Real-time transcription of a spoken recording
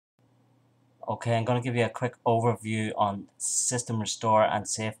Okay, I'm going to give you a quick overview on system restore and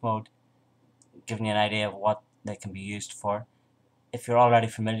safe mode, giving you an idea of what they can be used for. If you're already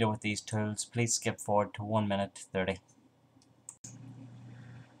familiar with these tools, please skip forward to 1 minute 30.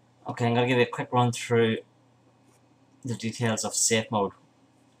 Okay, I'm going to give you a quick run through the details of safe mode.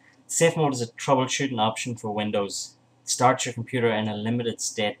 Safe mode is a troubleshooting option for Windows. It starts your computer in a limited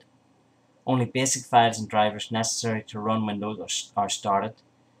state. Only basic files and drivers necessary to run Windows are started.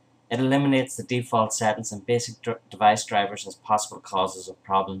 It eliminates the default settings and basic device drivers as possible causes of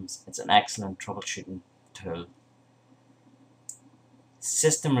problems. It's an excellent troubleshooting tool.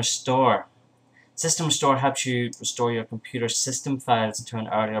 System Restore. System Restore helps you restore your computer system files to an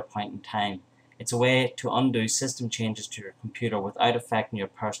earlier point in time. It's a way to undo system changes to your computer without affecting your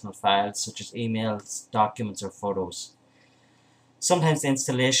personal files such as emails, documents, or photos. Sometimes the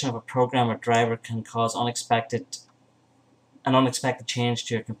installation of a program or driver can cause an unexpected change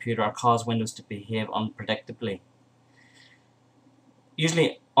to your computer or cause Windows to behave unpredictably.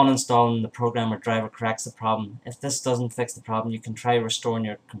 Usually uninstalling the program or driver corrects the problem. If this doesn't fix the problem, you can try restoring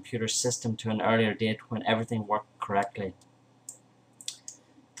your computer system to an earlier date when everything worked correctly.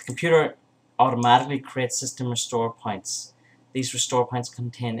 The computer automatically creates system restore points. These restore points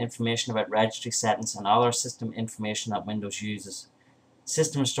contain information about registry settings and other system information that Windows uses.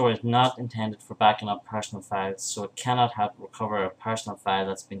 System restore is not intended for backing up personal files, so it cannot help recover a personal file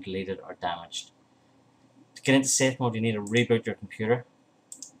that's been deleted or damaged. To get into safe mode, you need to reboot your computer.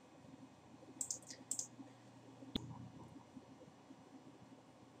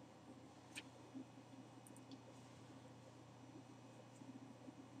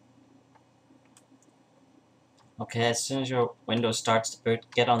 Okay, as soon as your Windows starts to boot,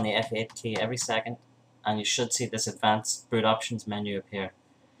 get on the F8 key every second, and you should see this advanced boot options menu appear.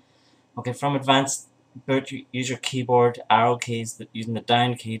 Okay, from advanced boot, use your keyboard arrow keys, using the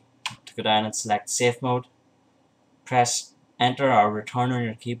down key to go down and select safe mode. Press enter or return on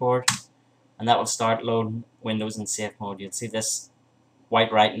your keyboard, and that will start loading Windows in safe mode. You'll see this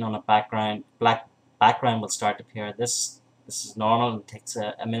white writing on a black background will start to appear. This is normal. It takes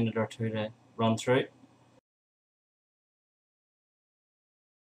a minute or two to run through.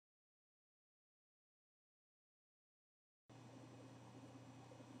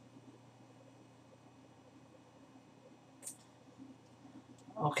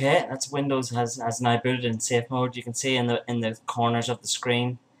 Okay, that's Windows has now booted in safe mode. You can see in the corners of the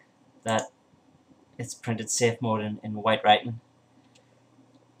screen that it's printed safe mode in white writing.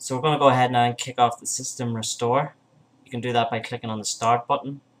 So we're going to go ahead now and kick off the system restore. You can do that by clicking on the start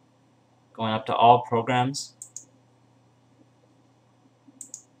button, going up to all programs,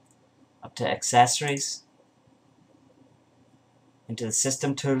 up to accessories, into the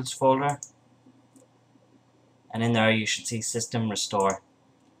system tools folder, and in there you should see system restore.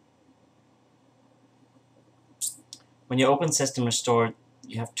 When you open system restore,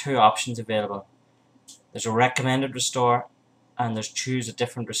 you have two options available. There's a recommended restore and there's choose a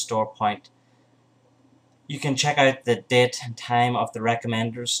different restore point. You can check out the date and time of the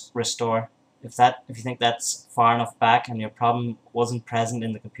recommended restore. If you think that's far enough back and your problem wasn't present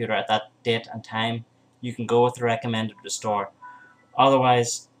in the computer at that date and time, you can go with the recommended restore.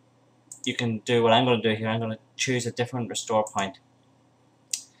 Otherwise, you can do what I'm going to do here. I'm going to choose a different restore point.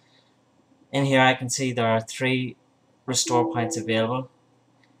 In here I can see there are 3 restore points available.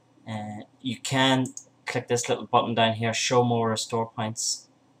 You can click this little button down here, show more restore points,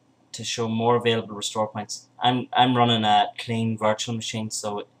 to show more available restore points. I'm running a clean virtual machine,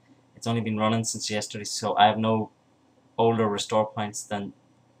 so it's only been running since yesterday, so I have no older restore points than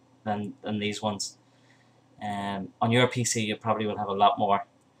these ones. On your PC you probably will have a lot more.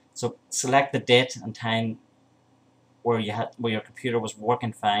 So select the date and time where your computer was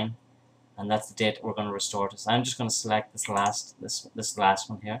working fine, and that's the date we're going to restore to. So I'm just going to select this last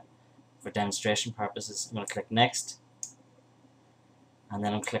one here for demonstration purposes. I'm going to click next, and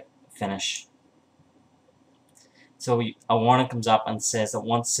then I'll click finish. So a warning comes up and says that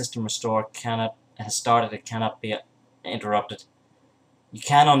once system restore has started, it cannot be interrupted. You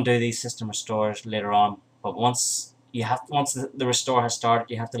can undo these system restores later on, but once the restore has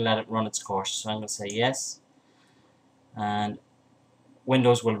started, you have to let it run its course. So I'm going to say yes, and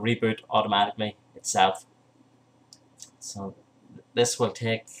Windows will reboot automatically itself. So this will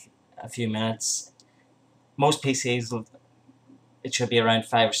take a few minutes. Most PCs it should be around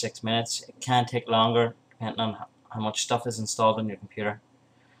 5 or 6 minutes. It can take longer depending on how much stuff is installed on your computer.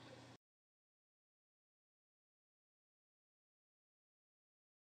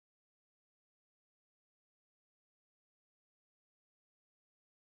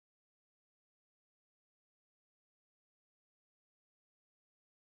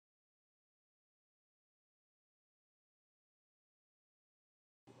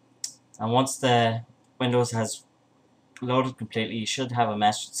 And once the Windows has loaded completely, you should have a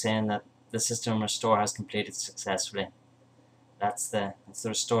message saying that the system restore has completed successfully. That's the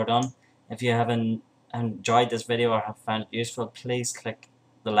restore done. If you haven't enjoyed this video or have found it useful, please click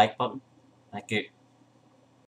the like button. Thank you.